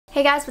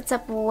Hey guys, what's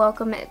up?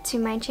 Welcome to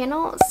my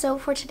channel. So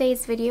for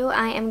today's video,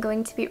 I am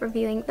going to be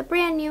reviewing the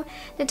brand new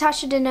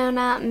Natasha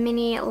Denona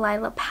Mini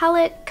Lila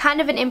palette. Kind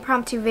of an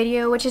impromptu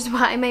video, which is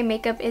why my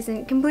makeup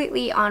isn't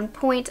completely on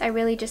point. I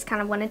really just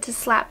kind of wanted to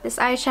slap this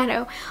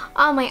eyeshadow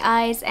on my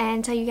eyes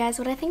and tell you guys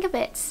what I think of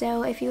it.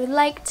 So if you would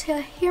like to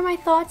hear my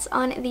thoughts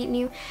on the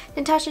new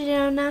Natasha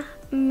Denona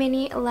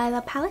Mini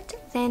Lila palette,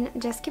 then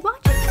just keep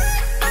watching.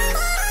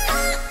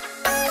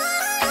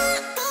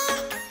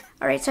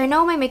 Alright, so I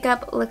know my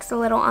makeup looks a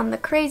little on the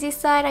crazy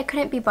side. I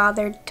couldn't be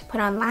bothered to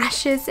put on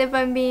lashes if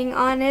I'm being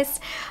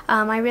honest.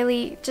 I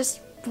really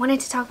just wanted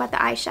to talk about the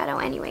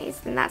eyeshadow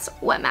anyways, and that's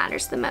what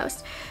matters the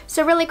most.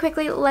 So really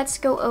quickly, let's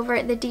go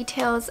over the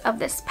details of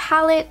this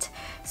palette.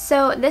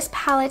 So this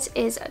palette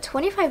is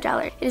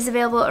 $25. It is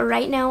available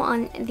right now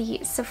on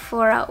the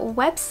Sephora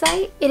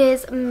website. It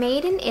is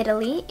made in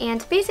Italy,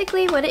 and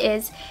basically what it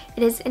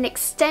is an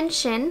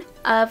extension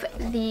of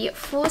the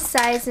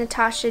full-size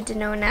Natasha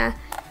Denona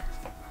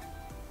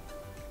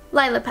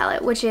Lila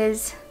palette, which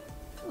is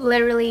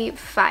literally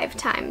 5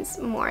 times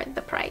more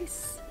the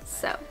price.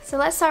 So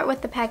let's start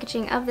with the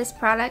packaging of this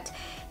product.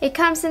 It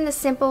comes in the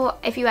simple,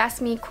 if you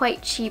ask me,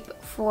 quite cheap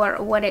for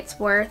what it's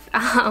worth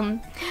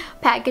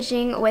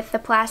packaging with the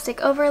plastic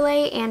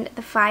overlay and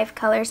the 5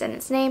 colors in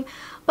its name,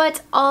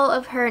 but all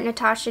of her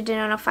Natasha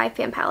Denona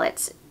 5-pan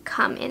palettes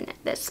come in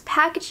this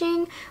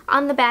packaging.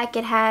 On the back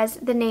it has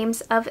the names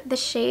of the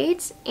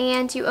shades,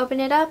 and you open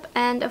it up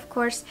and of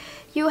course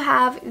you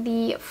have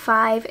the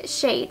 5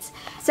 shades.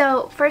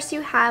 So first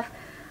you have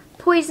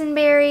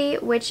Poisonberry,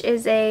 which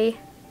is a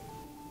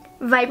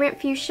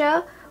vibrant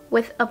fuchsia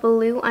with a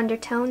blue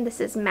undertone. This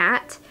is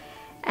matte.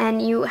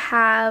 And you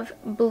have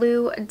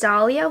Blue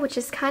Dahlia, which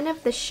is kind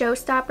of the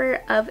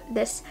showstopper of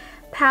this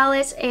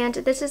palette, and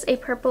this is a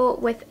purple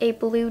with a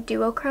blue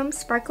duochrome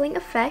sparkling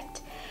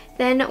effect.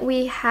 Then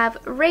we have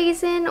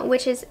Raisin,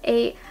 which is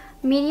a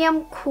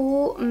medium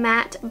cool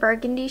matte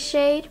burgundy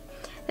shade.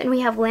 Then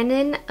we have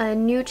Linen, a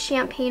nude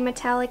champagne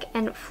metallic,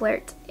 and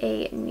Flirt,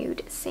 a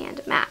nude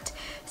sand matte.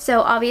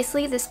 So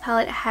obviously this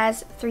palette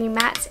has 3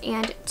 mattes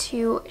and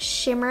 2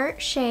 shimmer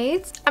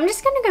shades. I'm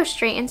just going to go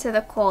straight into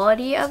the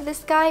quality of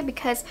this guy,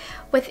 because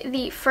with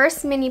the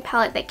first mini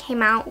palette that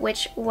came out,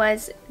 which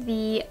was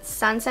the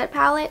Sunset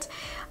palette,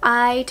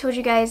 I told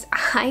you guys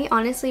I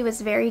honestly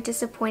was very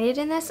disappointed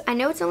in this. I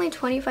know it's only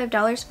 $25,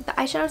 but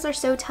the eyeshadows are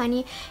so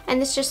tiny, and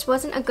this just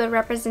wasn't a good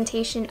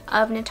representation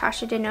of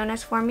Natasha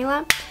Denona's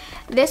formula.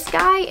 This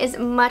guy is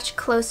much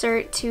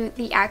closer to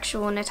the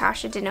actual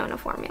Natasha Denona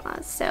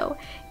formula, so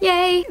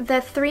yay!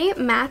 The 3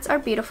 mattes are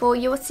beautiful.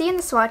 You will see in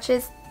the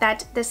swatches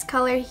that this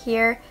color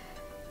here,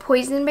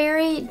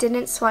 Poisonberry,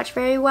 didn't swatch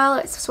very well.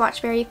 It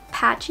swatched very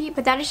patchy,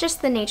 but that is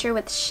just the nature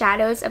with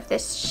shadows of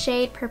this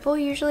shade. Purple,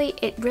 usually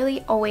it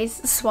really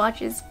always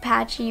swatches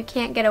patchy. You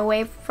can't get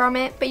away from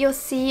it, but you'll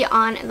see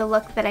on the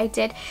look that I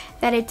did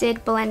that it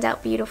did blend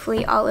out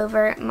beautifully all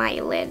over my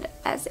lid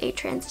as a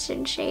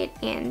transition shade,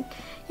 and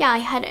yeah, I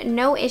had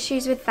no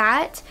issues with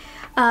that.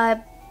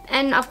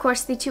 And of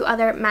course the 2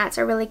 other mattes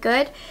are really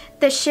good.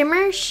 The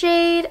shimmer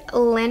shade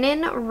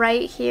Linen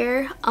right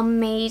here,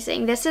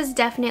 amazing. This is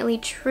definitely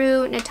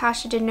true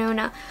Natasha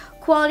Denona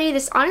quality.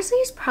 This honestly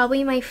is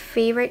probably my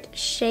favorite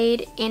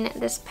shade in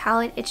this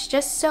palette. It's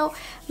just so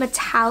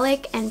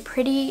metallic and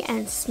pretty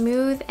and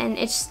smooth, and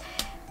it's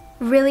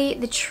really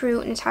the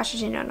true Natasha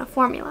Denona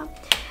formula.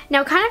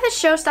 Now, kind of the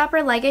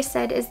showstopper, like I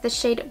said, is the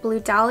shade Blue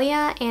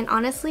Dahlia, and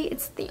honestly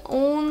it's the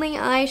only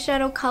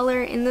eyeshadow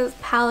color in this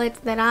palette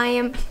that I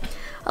am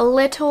a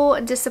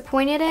little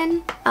disappointed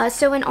in.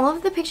 So in all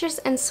of the pictures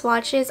and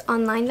swatches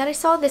online that I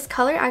saw, this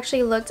color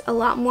actually looked a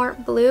lot more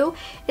blue.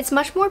 It's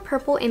much more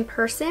purple in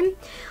person.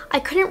 I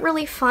couldn't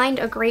really find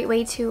a great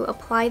way to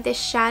apply this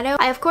shadow.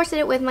 I of course did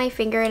it with my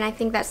finger, and I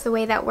think that's the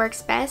way that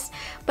works best,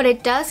 but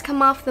it does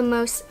come off the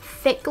most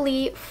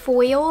thickly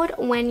foiled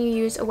when you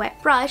use a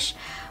wet brush.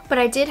 But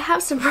I did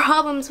have some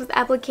problems with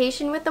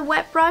application with the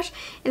wet brush,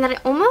 in that it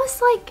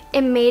almost like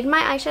it made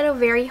my eyeshadow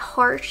very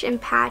harsh and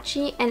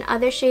patchy, and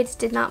other shades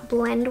did not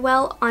blend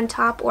well on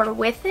top or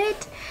with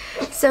it.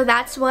 So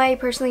that's why I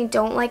personally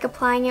don't like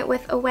applying it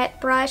with a wet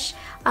brush,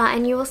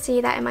 and you will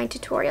see that in my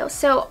tutorial.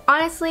 So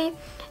honestly,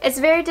 it's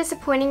very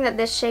disappointing that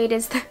this shade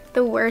is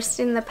the worst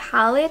in the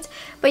palette,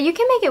 but you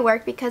can make it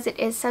work because it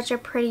is such a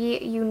pretty,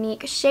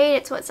 unique shade.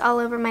 It's what's all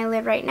over my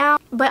lid right now.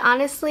 But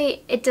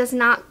honestly, it does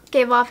not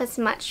give off as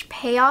much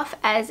payoff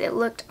as it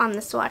looked on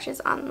the swatches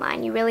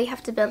online. You really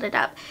have to build it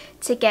up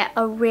to get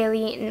a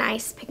really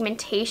nice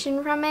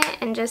pigmentation from it,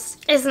 and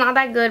just, it's not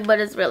that good, but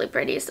it's really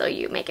pretty, so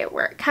you make it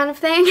work kind of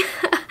thing.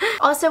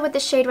 Also with the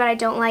shade, what I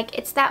don't like,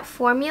 it's that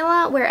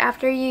formula where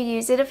after you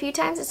use it a few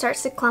times, it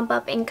starts to clump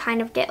up and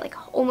kind of get like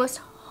almost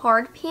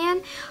hard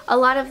pan. A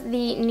lot of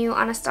the new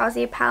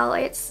Anastasia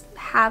palettes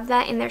have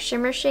that in their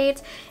shimmer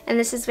shades, and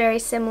this is very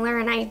similar,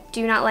 and I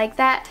do not like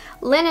that.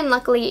 Linen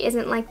luckily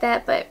isn't like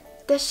that, but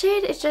this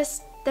shade is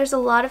just, there's a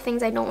lot of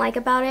things I don't like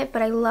about it,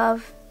 but I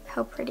love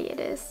how pretty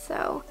it is.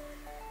 So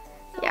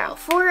yeah,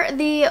 for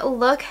the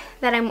look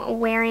that I'm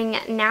wearing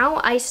now,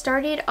 I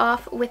started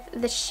off with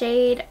the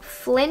shade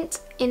Flint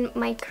in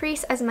my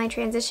crease as my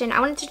transition. I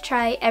wanted to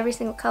try every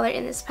single color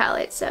in this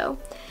palette, so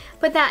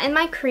put that in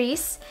my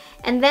crease.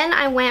 And then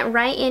I went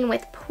right in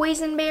with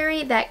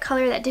Poisonberry, that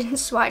color that didn't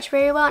swatch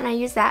very well, and I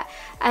used that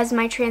as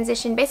my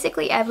transition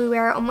basically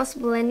everywhere,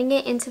 almost blending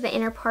it into the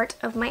inner part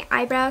of my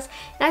eyebrows.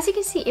 And as you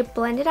can see, it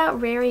blended out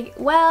very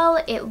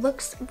well. It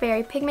looks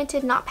very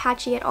pigmented, not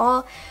patchy at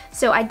all.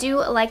 So I do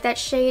like that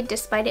shade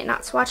despite it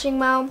not swatching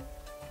well.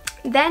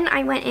 Then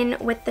I went in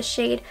with the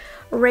shade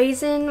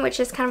Raisin, which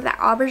is kind of that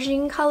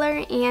aubergine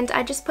color, and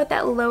I just put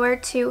that lower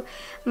to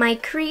my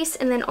crease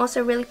and then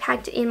also really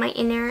packed in my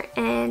inner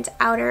and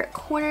outer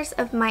corners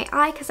of my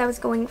eye because I was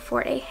going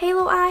for a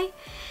halo eye.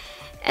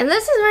 And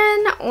this is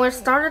when we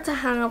started to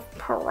have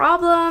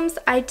problems.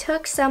 I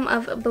took some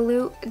of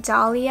Blue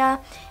Dahlia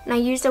and I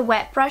used a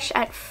wet brush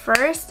at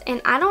first,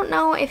 and I don't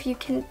know if you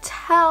can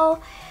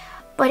tell,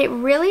 but it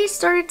really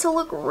started to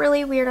look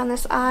really weird on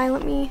this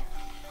eye.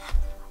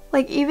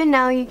 Like even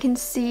now you can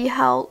see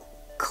how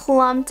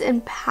clumped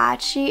and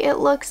patchy it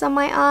looks on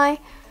my eye.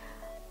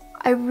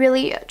 I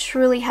really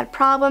truly had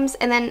problems,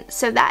 and then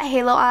so that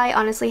halo eye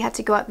honestly had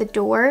to go out the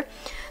door.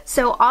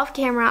 So off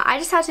camera, I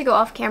just had to go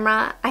off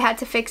camera. I had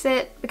to fix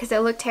it because it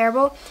looked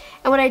terrible.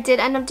 And what I did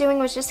end up doing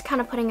was just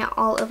kind of putting it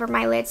all over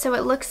my lid. So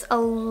it looks a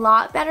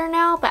lot better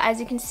now, but as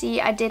you can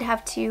see, I did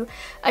have to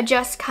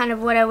adjust kind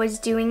of what I was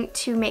doing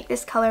to make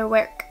this color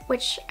work,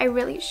 which I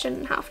really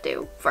shouldn't have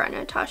to for a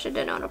Natasha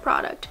Denona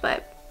product,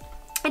 but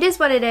it is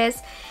what it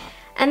is.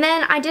 And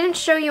then I didn't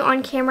show you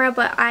on camera,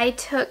 but I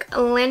took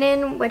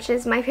Linen, which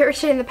is my favorite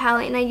shade in the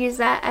palette, and I used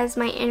that as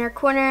my inner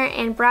corner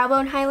and brow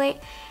bone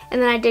highlight.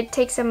 And then I did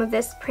take some of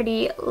this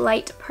pretty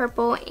light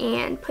purple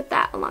and put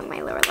that along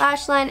my lower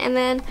lash line, and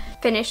then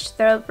finished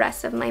the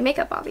rest of my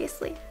makeup,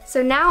 obviously.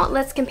 So now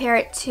let's compare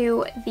it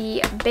to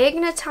the big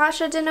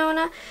Natasha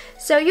Denona.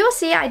 So you'll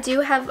see I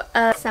do have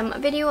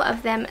some video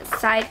of them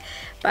side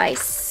by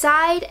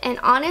side, and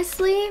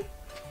honestly,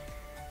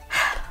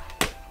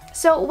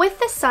 so with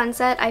the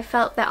Sunset, I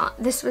felt that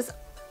this was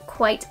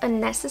quite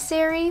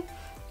unnecessary.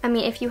 I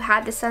mean, if you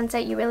had the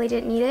Sunset, you really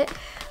didn't need it.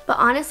 But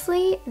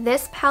honestly,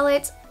 this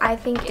palette I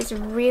think is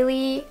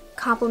really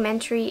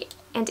complimentary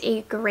and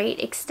a great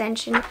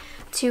extension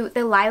to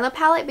the Lila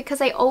palette, because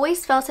I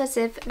always felt as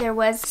if there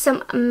was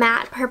some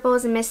matte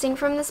purples missing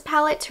from this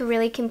palette to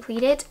really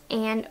complete it,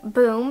 and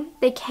boom,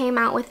 they came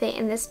out with it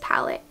in this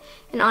palette.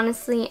 And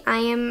honestly,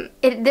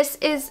 this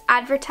is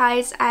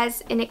advertised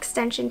as an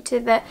extension to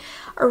the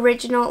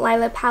original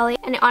Lila palette,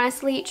 and it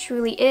honestly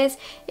truly is.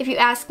 If you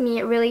ask me,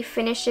 it really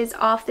finishes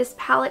off this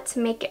palette to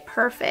make it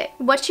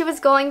perfect. What she was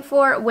going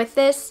for with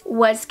this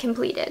was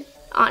completed,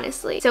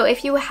 honestly. So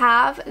if you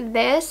have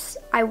this,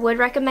 I would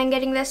recommend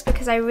getting this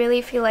because I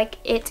really feel like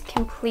it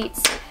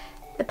completes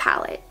the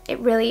palette. It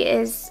really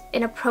is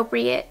an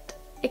appropriate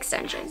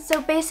extension.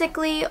 So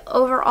basically,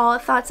 overall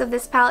thoughts of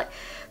this palette.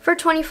 For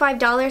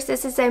 $25,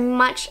 this is a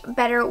much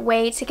better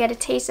way to get a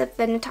taste of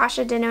the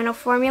Natasha Denona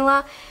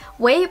formula.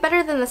 Way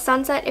better than the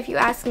Sunset, if you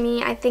ask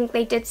me. I think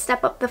they did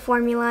step up the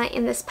formula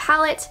in this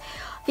palette.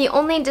 The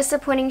only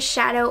disappointing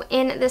shadow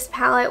in this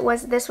palette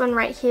was this one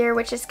right here,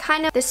 which is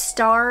kind of the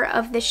star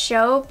of the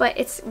show, but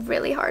it's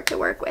really hard to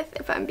work with,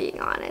 if I'm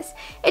being honest.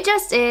 It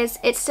just is.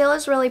 It still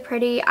is really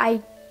pretty.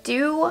 I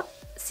do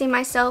see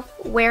myself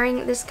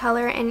wearing this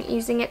color and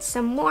using it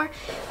some more,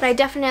 but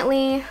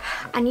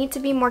I need to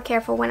be more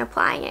careful when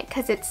applying it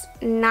because it's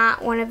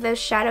not one of those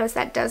shadows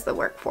that does the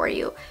work for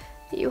you.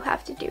 You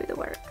have to do the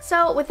work.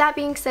 So with that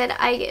being said,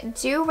 I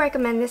do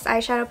recommend this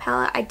eyeshadow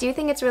palette. I do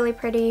think it's really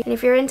pretty, and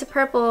if you're into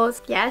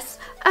purples, yes.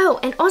 Oh,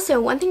 and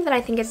also one thing that I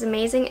think is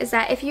amazing is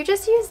that if you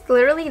just use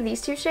literally these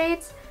two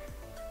shades,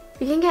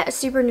 you can get a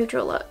super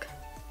neutral look.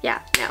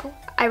 Yeah, no,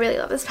 I really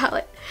love this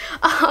palette.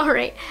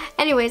 Alright,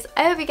 anyways,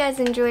 I hope you guys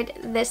enjoyed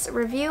this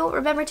review.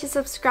 Remember to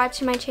subscribe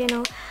to my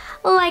channel,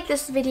 like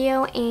this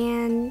video,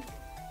 and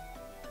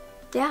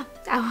yeah,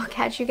 I will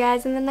catch you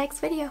guys in the next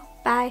video.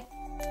 Bye.